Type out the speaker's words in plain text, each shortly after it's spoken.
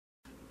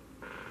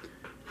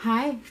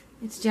Hi,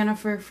 it's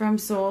Jennifer from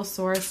Soul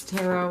Source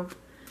Tarot,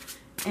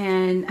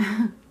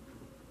 and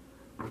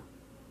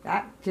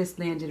that just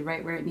landed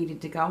right where it needed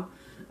to go.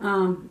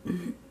 That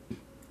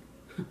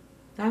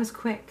was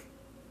quick,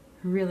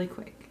 really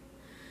quick.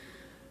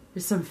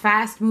 There's some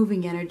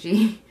fast-moving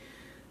energy.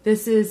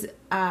 This is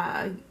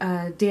a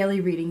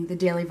daily reading, the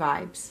daily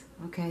vibes.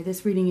 Okay,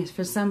 this reading is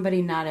for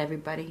somebody, not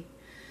everybody.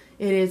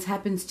 It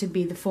happens to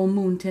be the full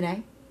moon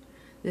today.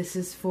 This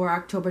is for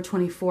October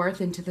 24th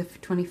into the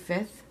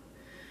 25th.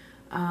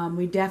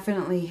 We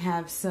definitely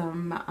have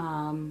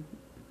some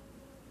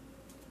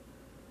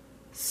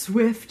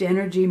swift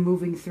energy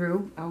moving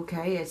through.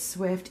 Okay, it's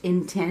swift,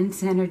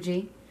 intense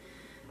energy.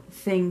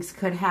 Things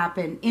could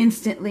happen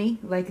instantly,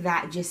 like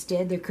that just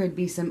did. There could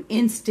be some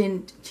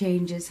instant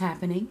changes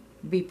happening.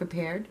 Be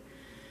prepared.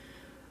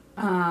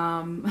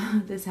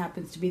 This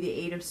happens to be the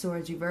Eight of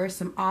Swords reversed.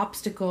 Some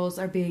obstacles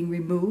are being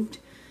removed.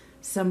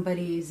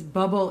 Somebody's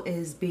bubble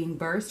is being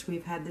burst.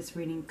 We've had this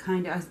reading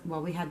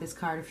we had this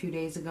card a few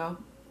days ago.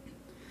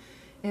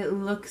 It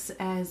looks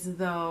as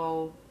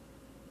though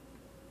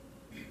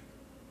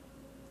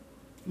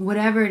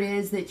whatever it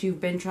is that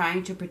you've been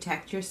trying to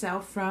protect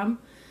yourself from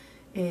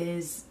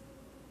is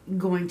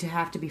going to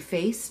have to be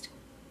faced.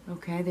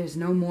 Okay, there's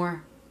no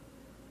more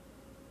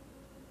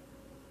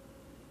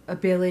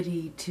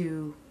ability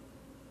to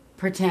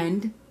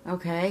pretend.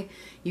 Okay,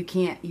 you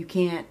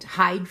can't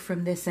hide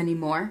from this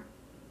anymore.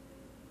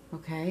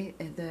 Okay,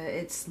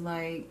 it's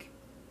like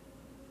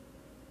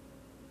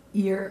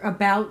you're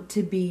about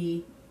to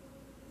be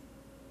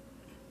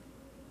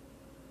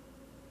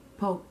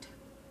poked.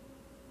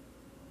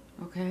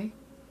 Okay?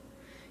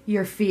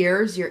 Your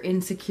fears, your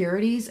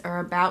insecurities are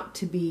about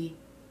to be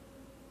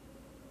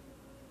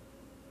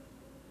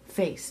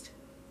faced.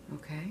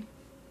 Okay?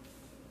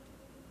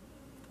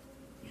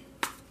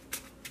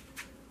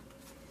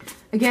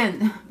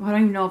 Again, I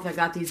don't even know if I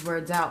got these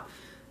words out.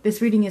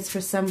 This reading is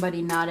for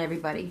somebody, not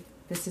everybody.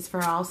 This is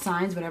for all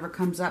signs. Whatever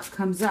comes up,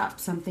 comes up.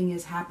 Something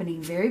is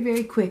happening very,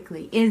 very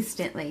quickly,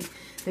 instantly.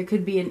 There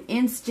could be an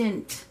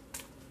instant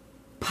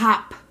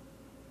pop.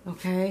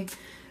 Okay,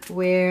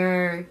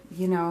 where,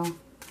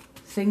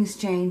 things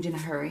change in a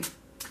hurry.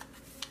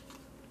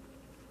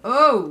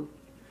 Oh,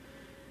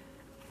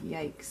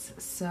 yikes.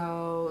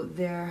 So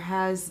there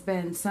has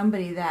been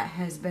somebody that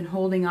has been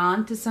holding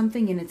on to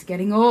something and it's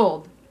getting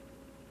old,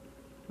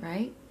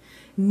 right?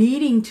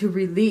 Needing to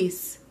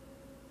release.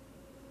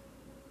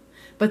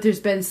 But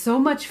there's been so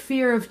much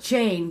fear of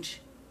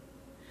change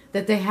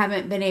that they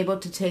haven't been able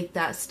to take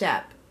that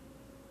step.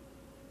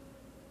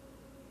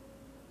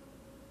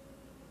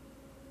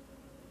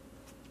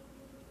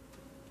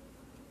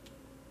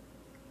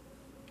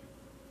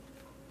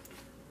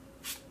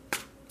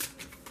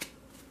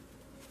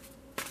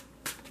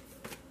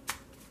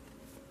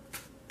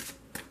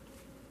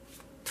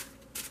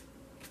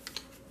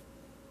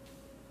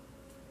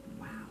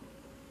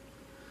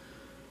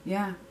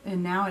 Yeah,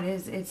 and now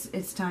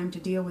it's time to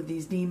deal with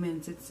these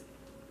demons.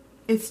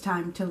 It's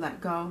time to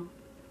let go.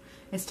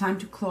 It's time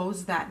to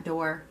close that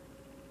door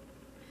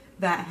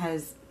that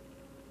has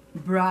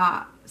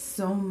brought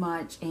so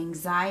much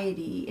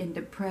anxiety and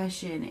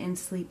depression and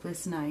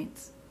sleepless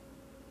nights.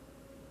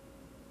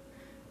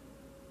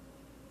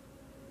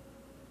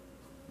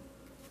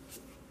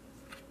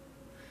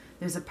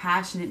 There's a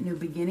passionate new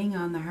beginning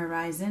on the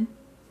horizon,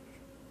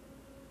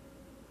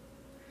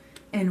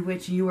 in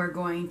which you are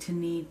going to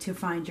need to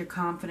find your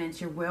confidence,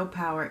 your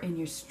willpower, and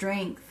your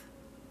strength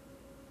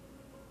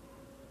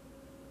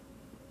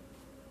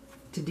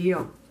to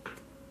deal.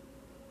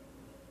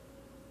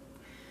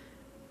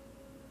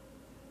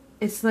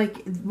 It's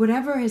like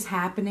whatever is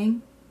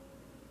happening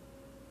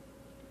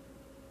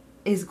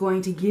is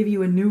going to give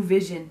you a new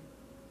vision.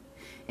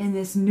 And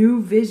this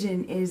new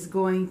vision is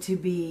going to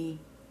be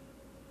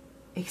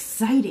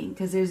exciting,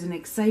 because there's an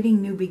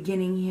exciting new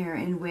beginning here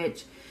in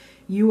which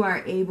you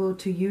are able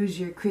to use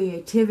your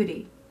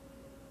creativity.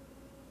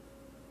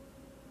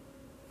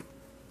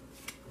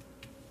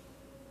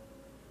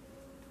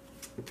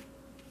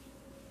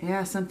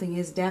 Yeah, something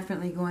is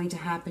definitely going to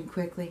happen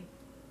quickly.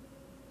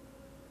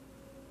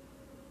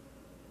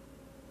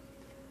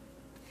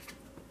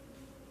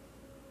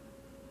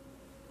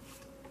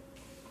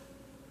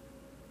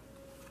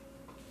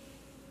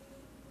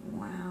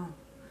 Wow.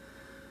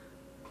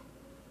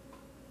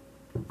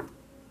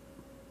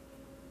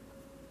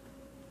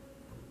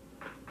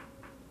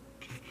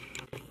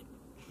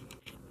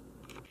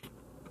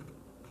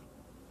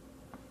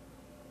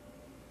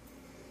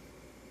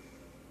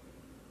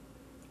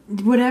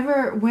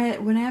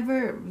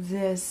 Whenever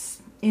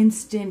this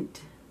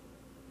instant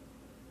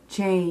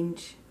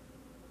change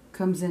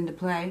comes into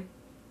play,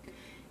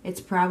 it's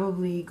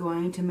probably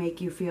going to make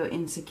you feel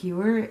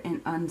insecure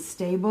and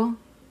unstable.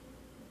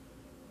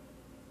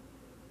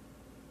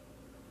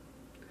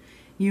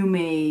 You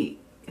may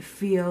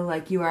feel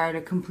like you are at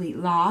a complete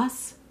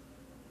loss.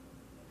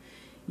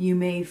 You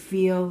may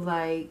feel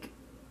like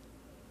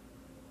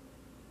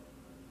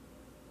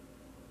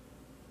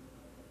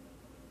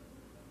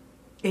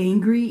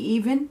angry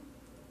even.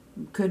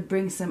 Could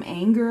bring some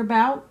anger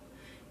about.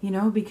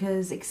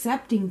 because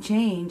accepting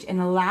change and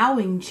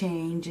allowing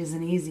change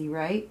isn't easy,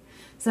 right?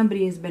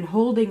 Somebody has been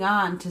holding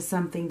on to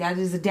something that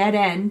is a dead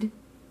end,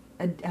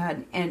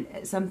 and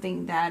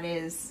something that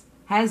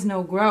has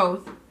no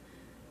growth,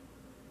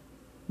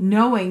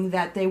 knowing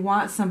that they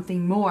want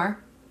something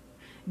more,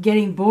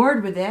 getting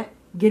bored with it,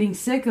 getting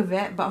sick of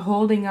it, but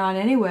holding on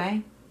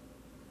anyway.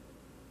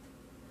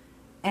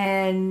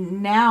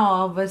 And now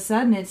all of a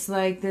sudden it's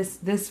like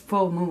this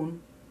full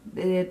moon.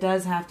 It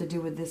does have to do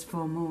with this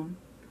full moon.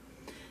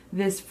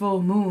 This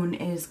full moon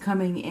is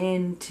coming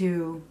in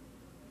to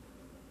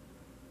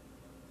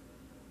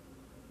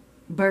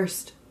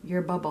burst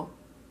your bubble,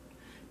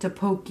 to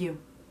poke you.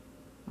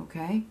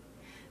 Okay?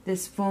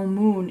 This full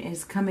moon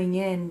is coming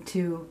in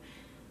to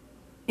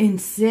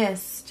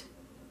insist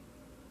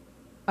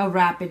a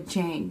rapid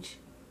change.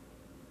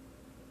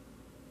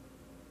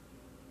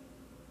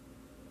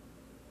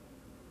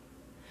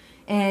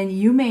 And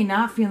you may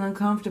not feel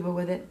uncomfortable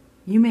with it.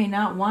 You may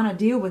not want to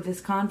deal with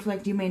this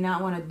conflict. You may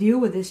not want to deal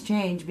with this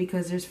change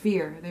because there's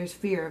fear. There's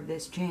fear of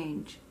this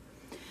change.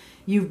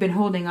 You've been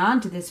holding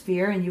on to this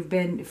fear, and you've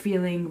been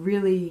feeling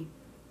really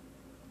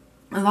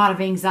a lot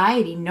of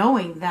anxiety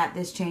knowing that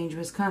this change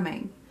was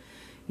coming.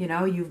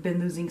 You've been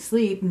losing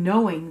sleep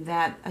knowing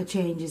that a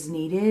change is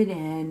needed,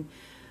 and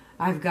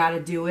I've got to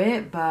do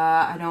it, but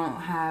I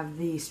don't have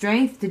the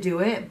strength to do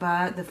it.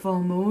 But the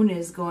full moon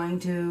is going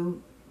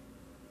to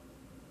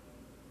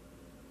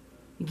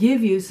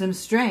give you some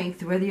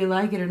strength, whether you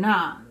like it or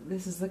not.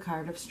 This is the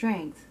card of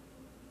strength.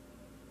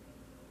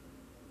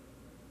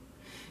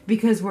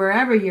 Because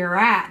wherever you're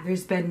at,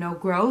 there's been no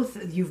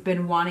growth. You've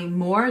been wanting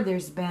more.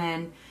 There's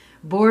been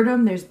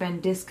boredom. There's been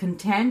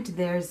discontent.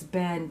 There's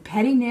been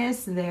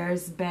pettiness.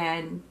 There's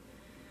been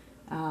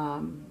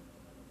no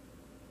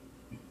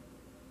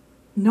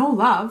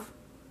love.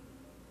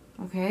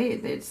 Okay?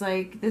 It's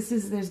like,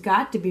 there's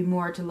got to be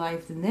more to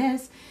life than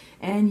this.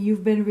 And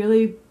you've been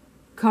really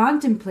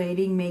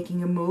contemplating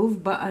making a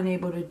move, but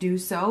unable to do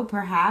so,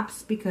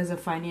 perhaps because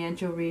of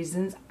financial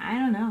reasons. I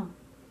don't know.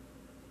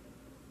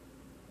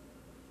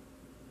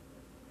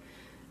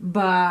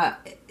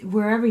 But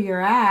wherever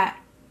you're at,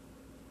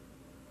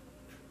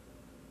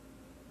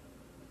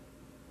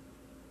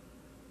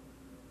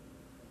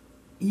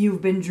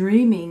 you've been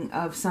dreaming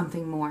of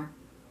something more.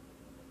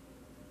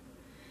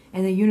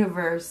 And the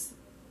universe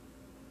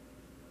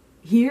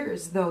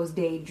hears those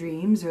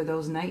daydreams or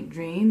those night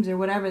dreams or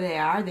whatever they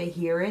are. They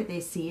hear it, they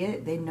see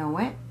it, they know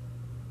it.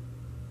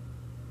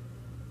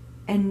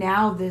 And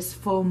now this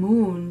full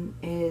moon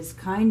is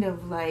kind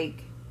of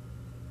like,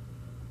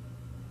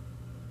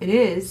 it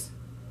is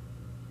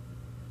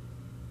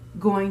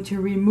going to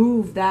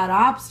remove that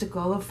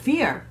obstacle of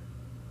fear.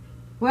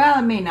 Well,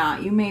 it may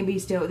not. You may be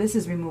still, this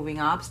is removing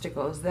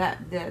obstacles.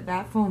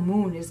 That full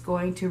moon is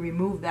going to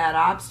remove that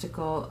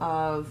obstacle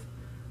of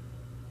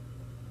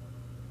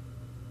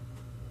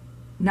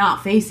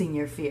not facing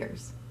your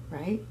fears,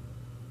 right?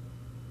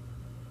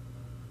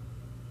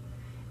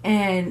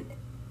 And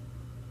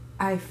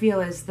I feel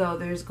as though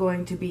there's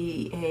going to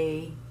be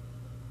a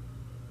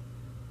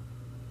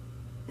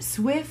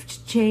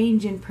swift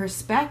change in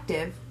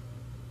perspective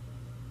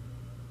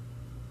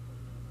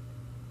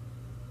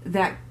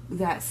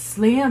that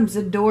slams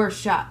a door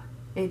shut.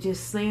 It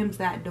just slams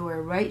that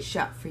door right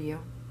shut for you.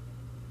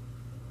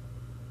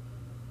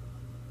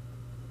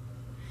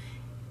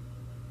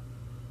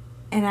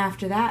 And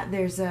after that,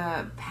 there's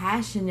a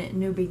passionate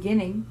new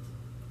beginning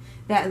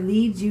that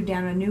leads you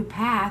down a new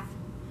path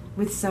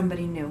with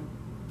somebody new.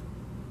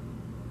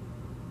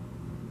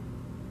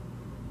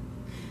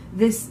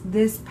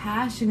 This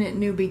passionate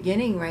new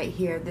beginning right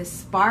here, this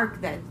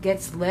spark that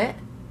gets lit,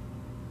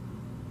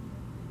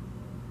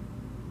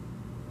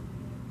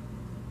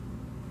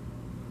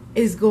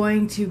 is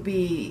going to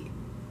be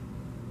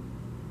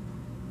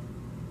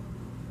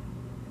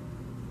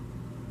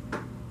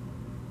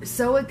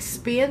so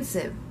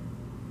expansive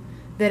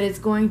that it's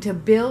going to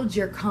build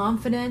your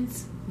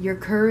confidence, your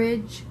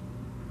courage,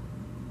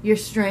 your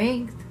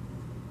strength,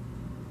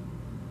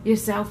 your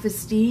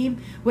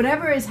self-esteem.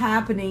 Whatever is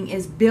happening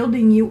is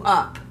building you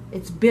up.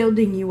 It's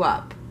building you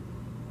up.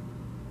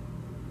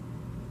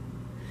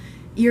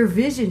 Your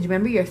visions,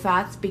 remember, your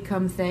thoughts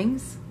become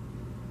things.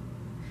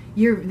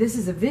 This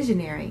is a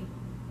visionary.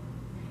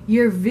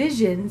 Your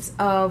visions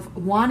of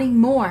wanting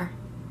more.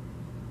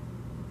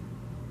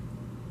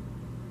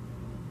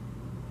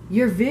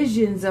 Your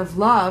visions of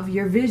love,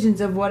 your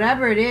visions of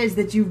whatever it is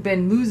that you've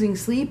been losing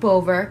sleep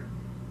over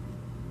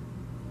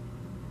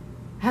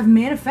have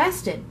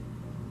manifested.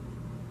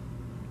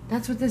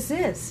 That's what this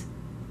is.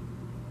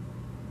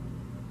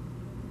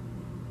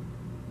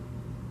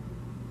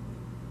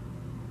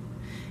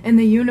 And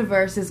the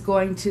universe is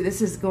going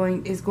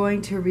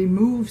to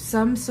remove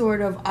some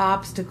sort of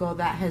obstacle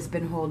that has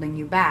been holding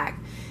you back.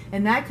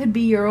 And that could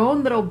be your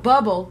own little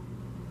bubble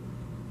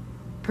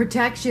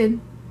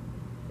protection.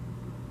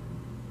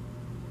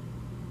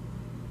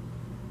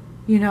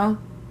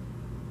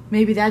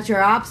 Maybe that's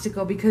your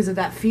obstacle because of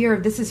that fear.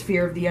 This is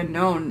fear of the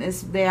unknown.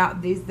 This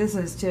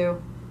is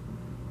too.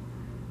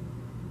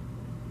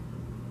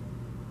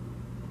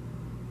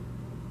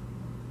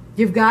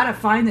 You've got to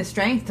find the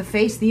strength to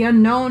face the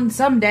unknown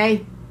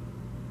someday,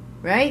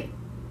 right?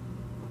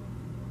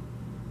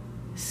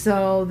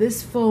 So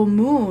this full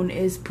moon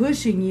is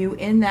pushing you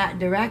in that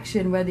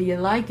direction, whether you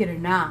like it or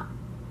not.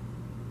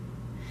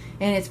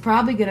 And it's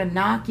probably going to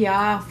knock you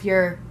off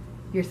your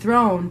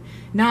throne,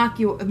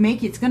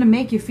 it's going to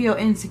make you feel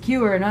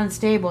insecure and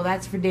unstable.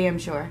 That's for damn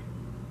sure.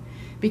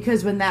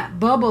 Because when that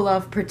bubble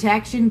of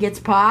protection gets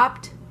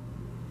popped,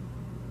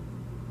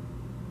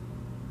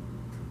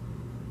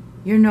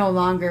 you're no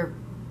longer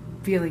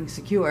feeling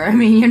secure. I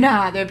mean, you're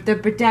not. The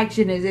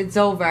protection it's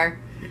over.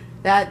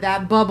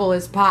 That bubble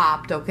is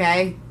popped,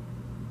 okay?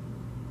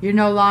 You're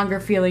no longer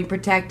feeling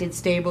protected,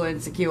 stable,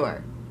 and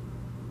secure.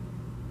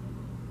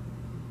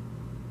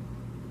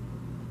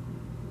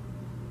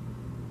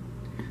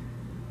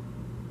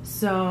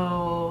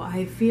 So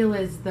I feel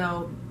as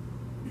though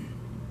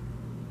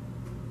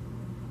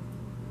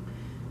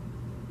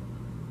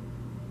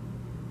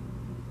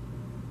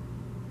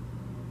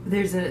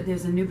there's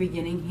a new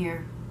beginning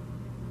here.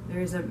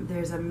 There's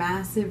a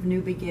massive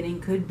new beginning.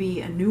 Could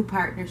be a new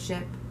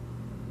partnership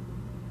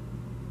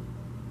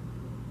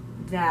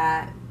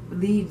that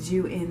leads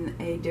you in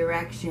a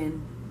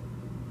direction,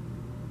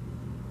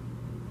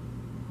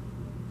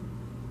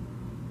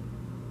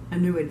 a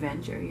new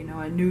adventure,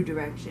 a new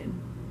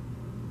direction.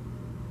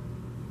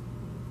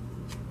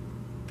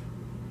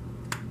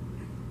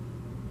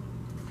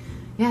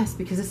 Yes,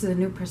 because this is a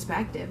new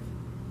perspective.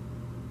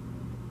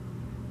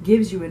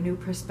 Gives you a new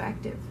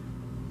perspective.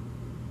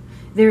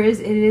 It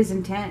is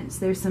intense.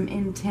 There's some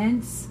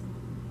intense,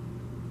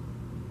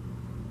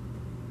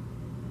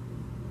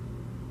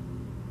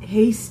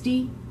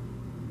 hasty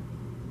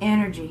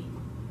energy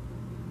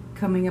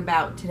coming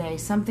about today.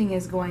 Something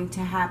is going to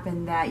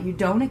happen that you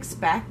don't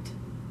expect.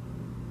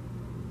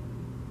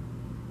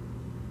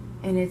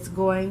 And it's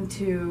going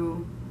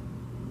to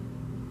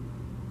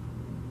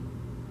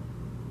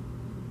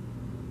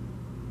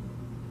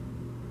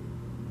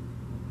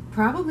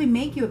probably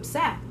make you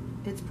upset.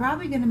 It's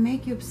probably going to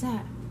make you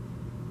upset.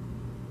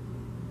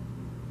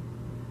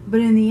 But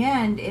in the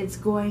end, it's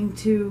going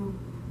to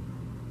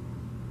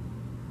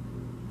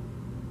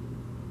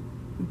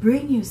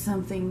bring you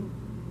something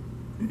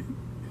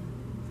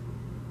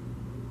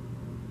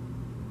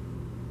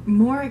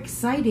more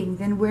exciting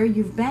than where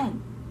you've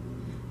been.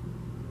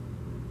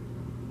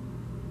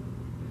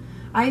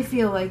 I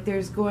feel like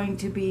there's going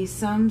to be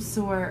some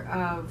sort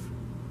of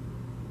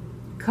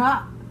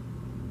cut.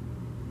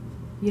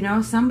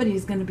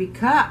 Somebody's going to be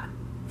cut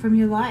from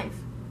your life.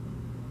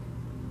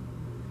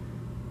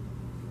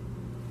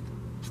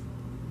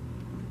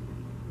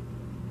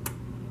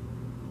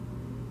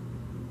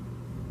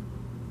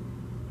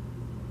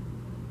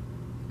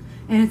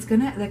 And it's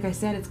going to, like I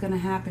said, it's going to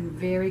happen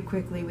very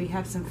quickly. We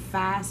have some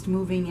fast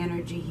moving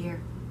energy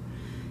here.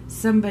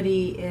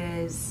 Somebody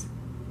is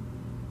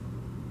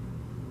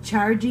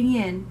charging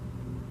in.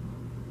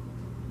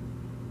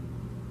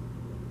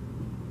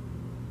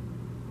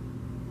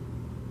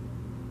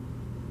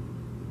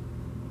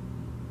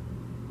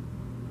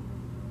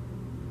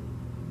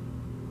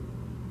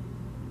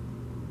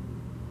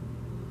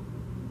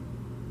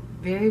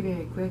 Very,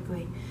 very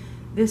quickly.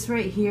 This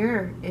right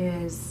here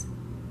is,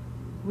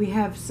 we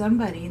have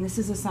somebody, and this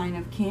is a sign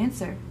of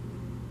Cancer,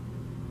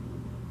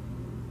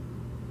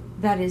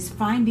 that is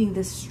finding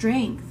the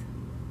strength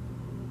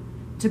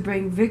to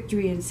bring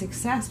victory and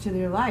success to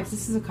their lives.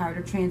 This is a card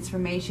of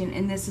transformation,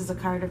 and this is a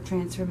card of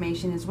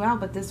transformation as well,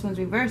 but this one's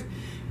reversed.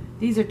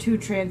 These are two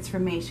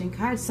transformation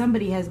cards.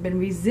 Somebody has been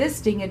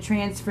resisting a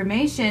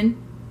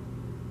transformation,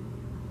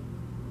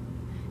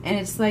 and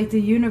it's like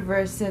the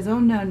universe says, oh,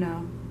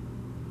 no.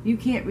 You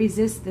can't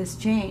resist this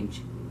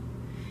change.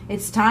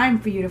 It's time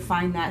for you to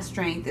find that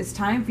strength. It's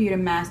time for you to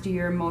master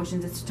your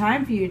emotions. It's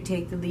time for you to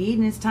take the lead,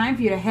 and it's time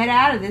for you to head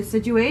out of this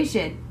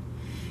situation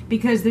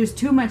because there's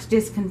too much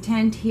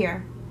discontent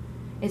here.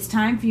 It's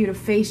time for you to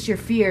face your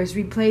fears.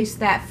 Replace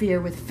that fear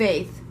with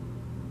faith.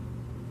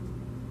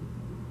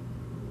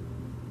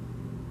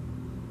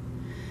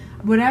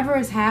 Whatever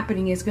is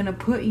happening is going to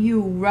put you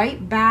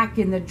right back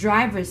in the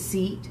driver's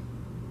seat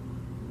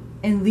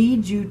and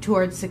lead you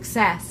towards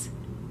success.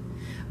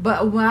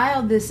 But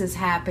while this is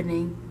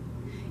happening,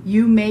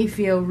 you may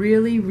feel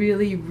really,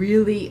 really,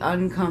 really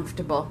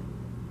uncomfortable.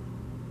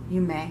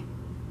 You may,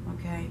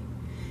 okay?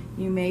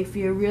 You may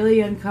feel really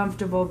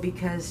uncomfortable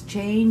because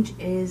change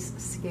is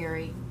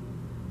scary.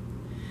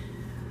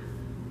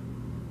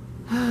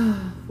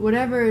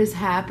 Whatever is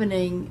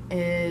happening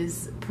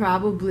is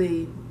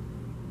probably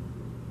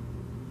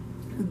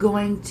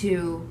going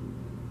to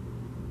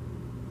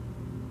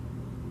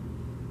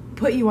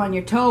put you on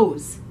your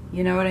toes.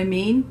 You know what I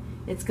mean?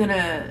 It's going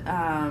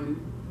to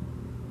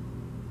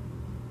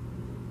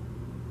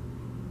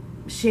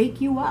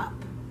shake you up.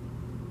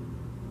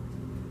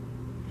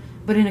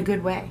 But in a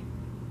good way.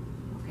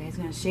 Okay, it's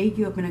going to shake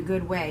you up in a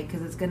good way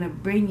because it's going to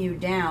bring you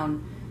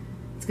down.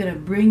 It's going to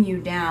bring you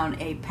down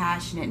a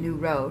passionate new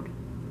road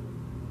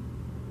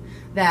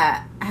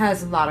that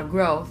has a lot of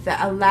growth,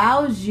 that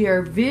allows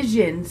your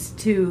visions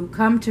to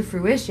come to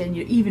fruition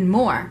even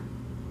more.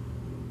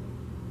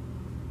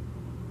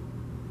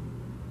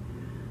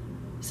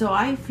 So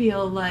I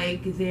feel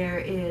like there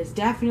is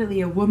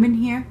definitely a woman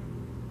here.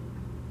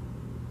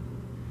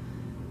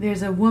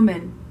 There's a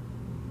woman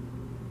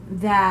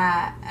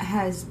that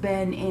has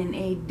been in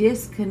a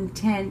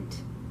discontent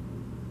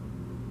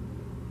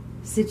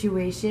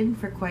situation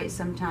for quite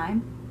some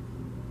time.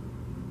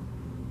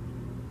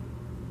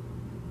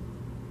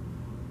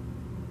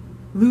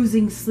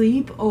 Losing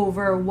sleep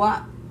over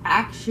what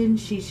action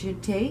she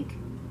should take.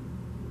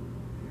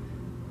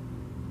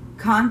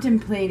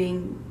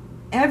 Contemplating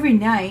every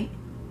night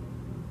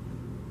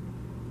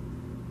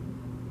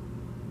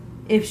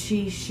if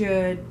she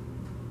should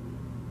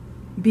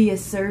be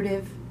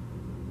assertive,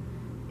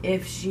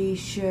 if she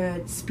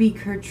should speak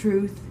her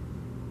truth,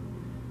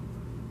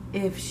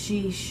 if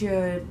she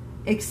should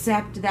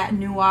accept that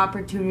new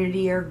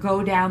opportunity or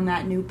go down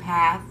that new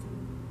path.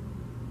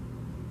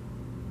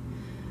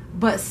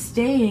 But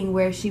staying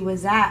where she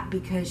was at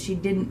because she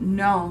didn't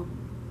know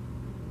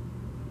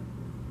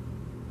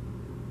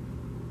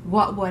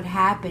what would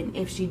happen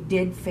if she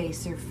did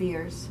face her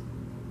fears.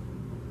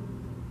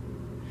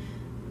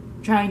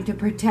 Trying to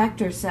protect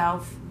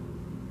herself.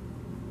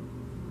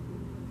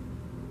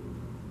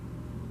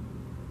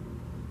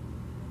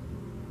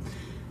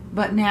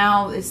 But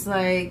now it's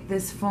like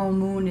this full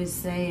moon is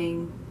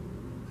saying,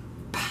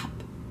 pop.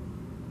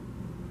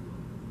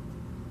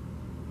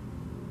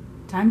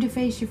 Time to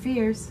face your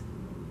fears.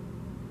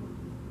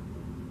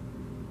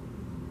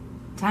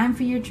 Time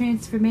for your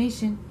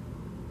transformation.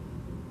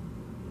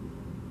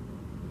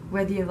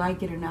 Whether you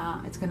like it or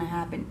not, it's going to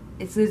happen.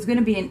 There's going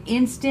to be an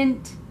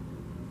instant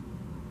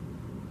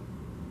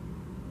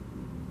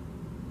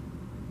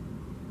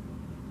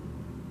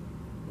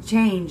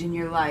change in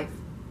your life.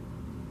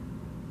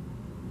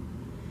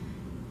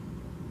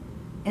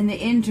 In the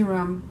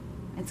interim,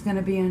 it's going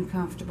to be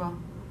uncomfortable.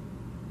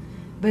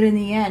 But in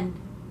the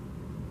end,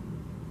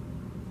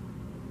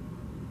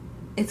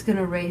 it's going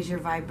to raise your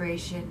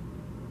vibration.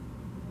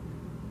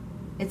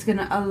 It's going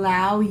to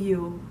allow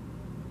you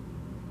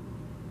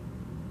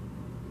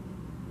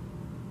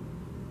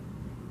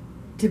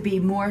to be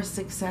more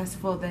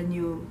successful than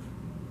you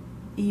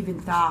even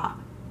thought.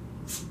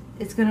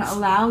 It's going to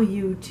allow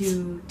you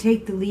to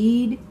take the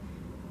lead.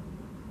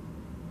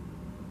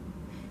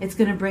 It's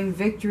going to bring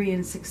victory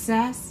and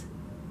success,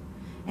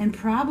 and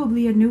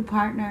probably a new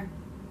partner.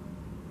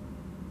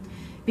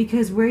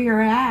 Because where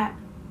you're at,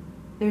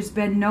 there's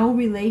been no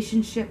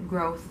relationship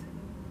growth.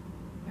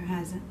 There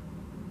hasn't.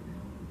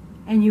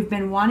 And you've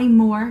been wanting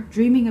more,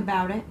 dreaming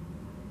about it.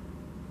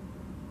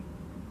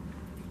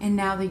 And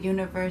now the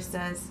universe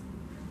says,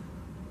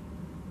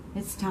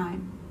 it's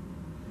time.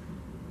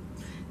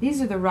 These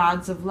are the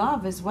rods of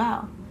love as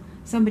well.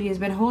 Somebody has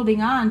been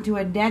holding on to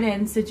a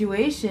dead-end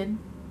situation,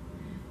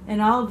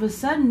 and all of a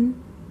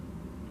sudden,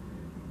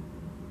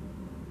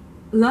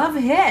 love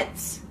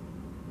hits.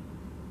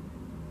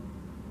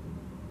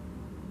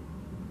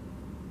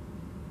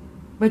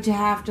 But you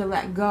have to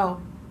let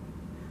go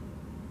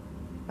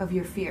of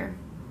your fear.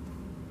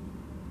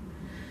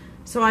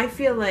 So I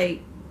feel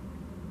like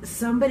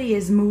somebody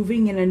is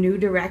moving in a new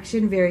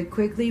direction very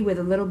quickly with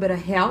a little bit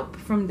of help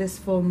from this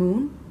full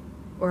moon,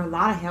 or a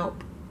lot of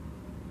help.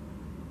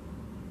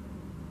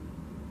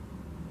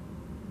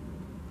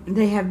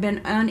 They have been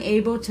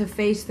unable to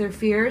face their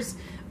fears,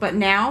 but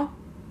now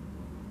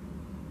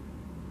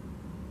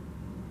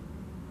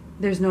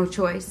there's no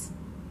choice.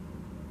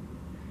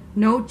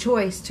 No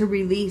choice to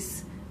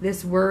release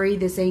this worry,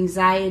 this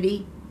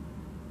anxiety.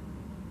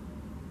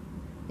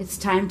 It's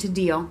time to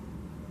deal.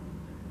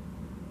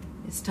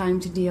 It's time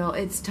to deal.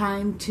 It's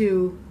time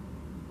to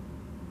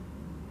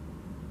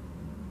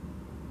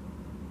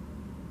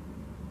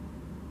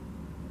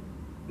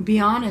be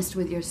honest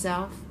with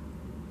yourself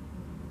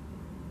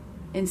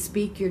and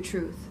speak your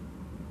truth.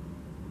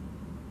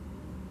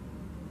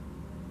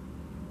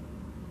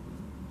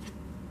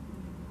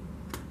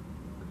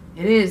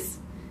 It is.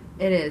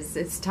 It is.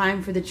 It's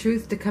time for the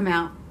truth to come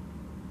out.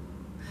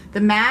 The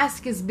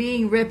mask is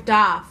being ripped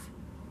off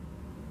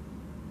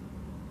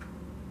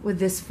with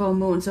this full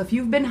moon. So if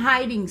you've been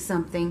hiding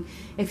something,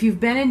 if you've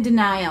been in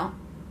denial,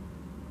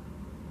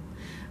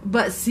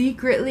 but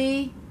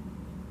secretly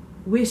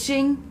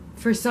wishing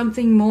for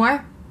something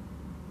more,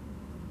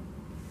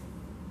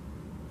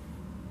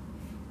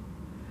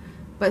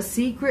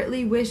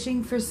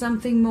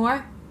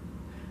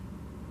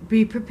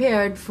 be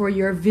prepared for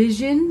your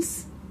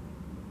visions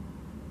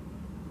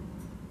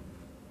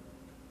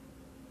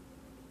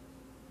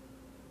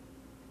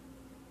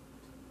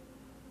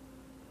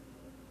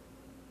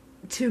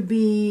to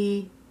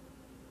be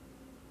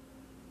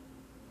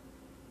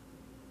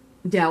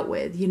dealt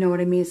with. You know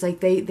what I mean? It's like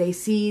they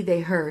see,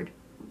 they heard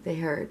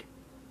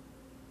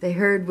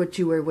what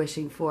you were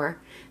wishing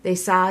for. They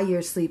saw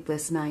your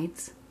sleepless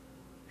nights.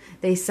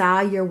 They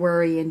saw your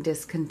worry and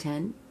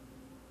discontent.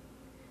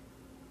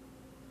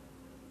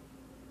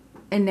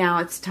 And now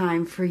it's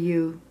time for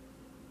you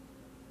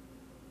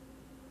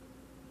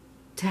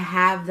to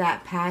have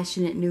that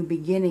passionate new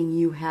beginning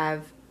you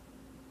have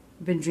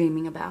been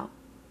dreaming about.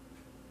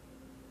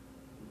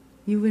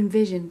 You've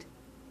envisioned.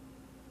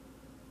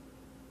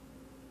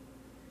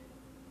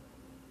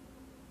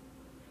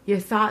 Your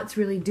thoughts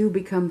really do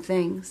become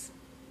things.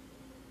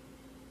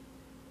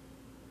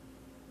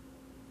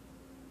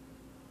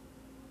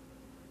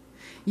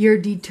 Your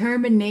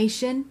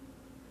determination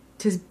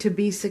to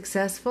be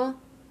successful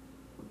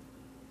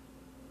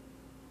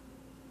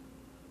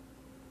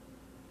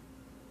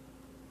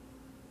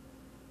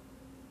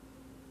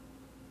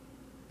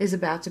is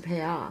about to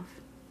pay off.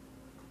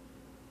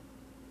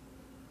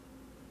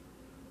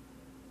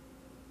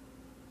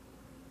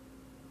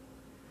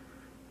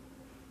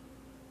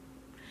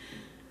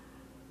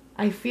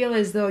 I feel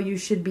as though you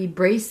should be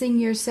bracing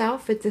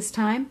yourself at this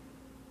time.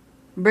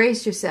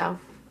 Brace yourself.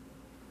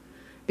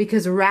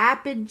 Because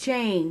rapid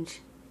change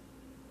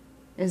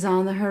is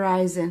on the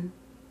horizon.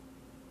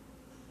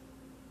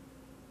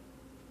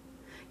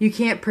 You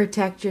can't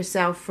protect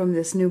yourself from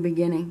this new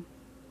beginning.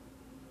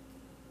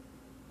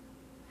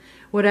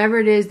 Whatever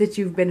it is that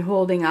you've been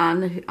holding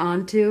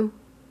on to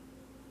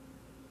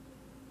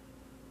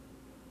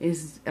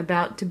is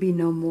about to be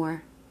no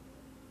more.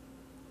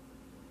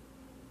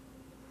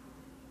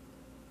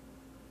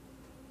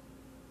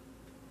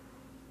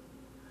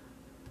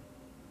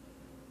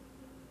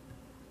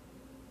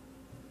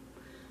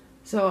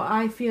 So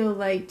I feel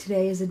like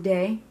today is a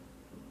day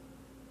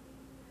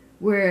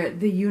where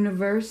the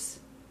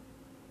universe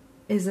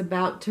is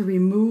about to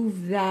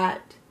remove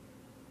that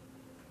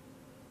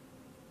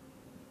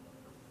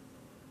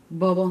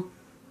bubble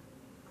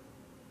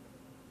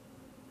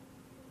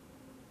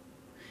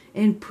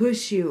and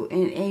push you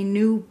in a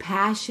new,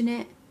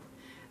 passionate,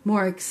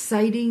 more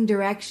exciting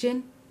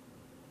direction,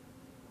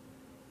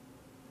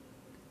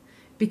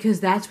 because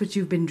that's what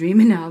you've been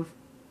dreaming of.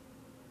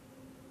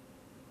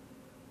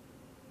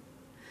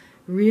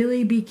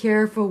 Really be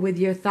careful with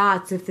your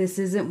thoughts if this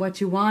isn't what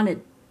you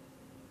wanted.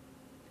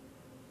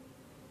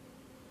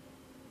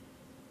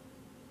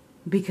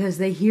 Because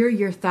they hear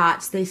your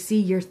thoughts, they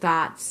see your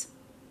thoughts.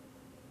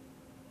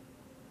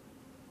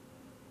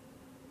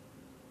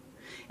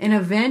 And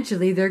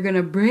eventually they're going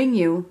to bring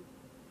you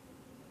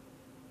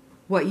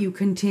what you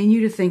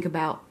continue to think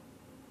about.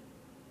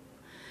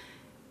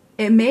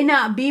 It may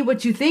not be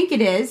what you think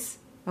it is,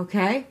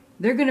 okay?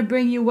 They're going to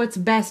bring you what's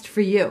best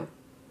for you.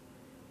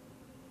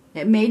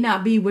 It may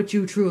not be what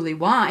you truly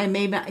want. It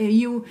may not,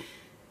 you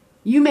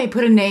may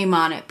put a name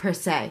on it per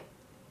se.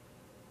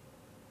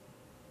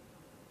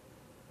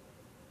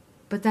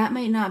 But that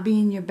might not be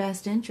in your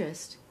best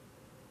interest.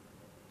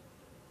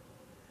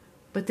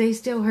 But they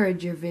still heard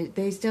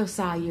they still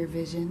saw your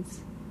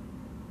visions.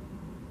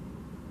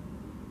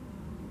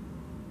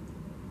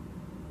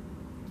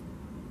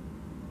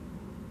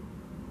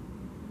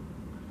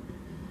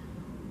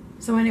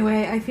 So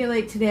anyway, I feel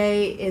like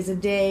today is a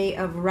day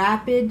of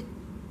rapid,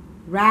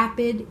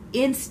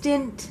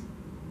 instant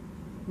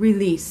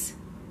release.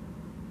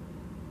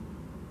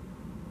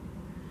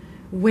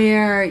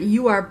 Where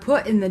you are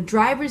put in the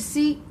driver's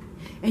seat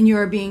and you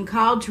are being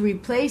called to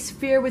replace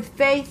fear with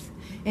faith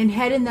and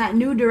head in that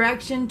new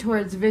direction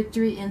towards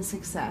victory and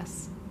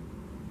success.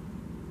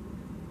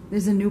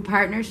 There's a new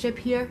partnership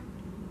here.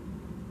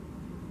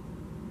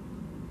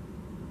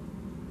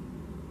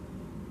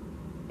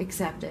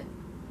 Accept it.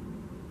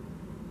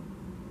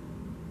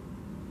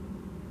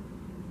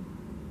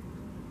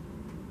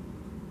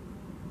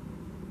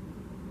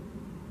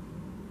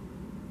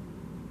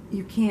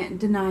 You can't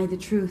deny the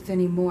truth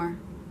anymore,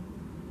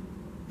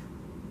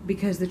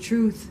 because the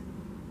truth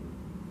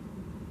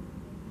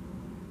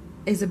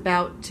is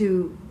about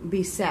to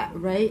be set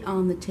right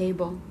on the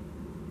table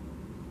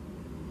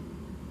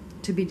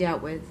to be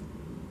dealt with.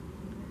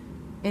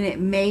 And it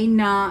may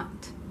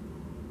not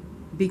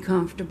be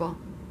comfortable.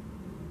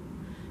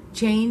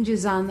 Change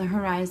is on the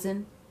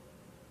horizon.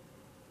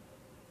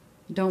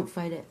 Don't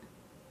fight it.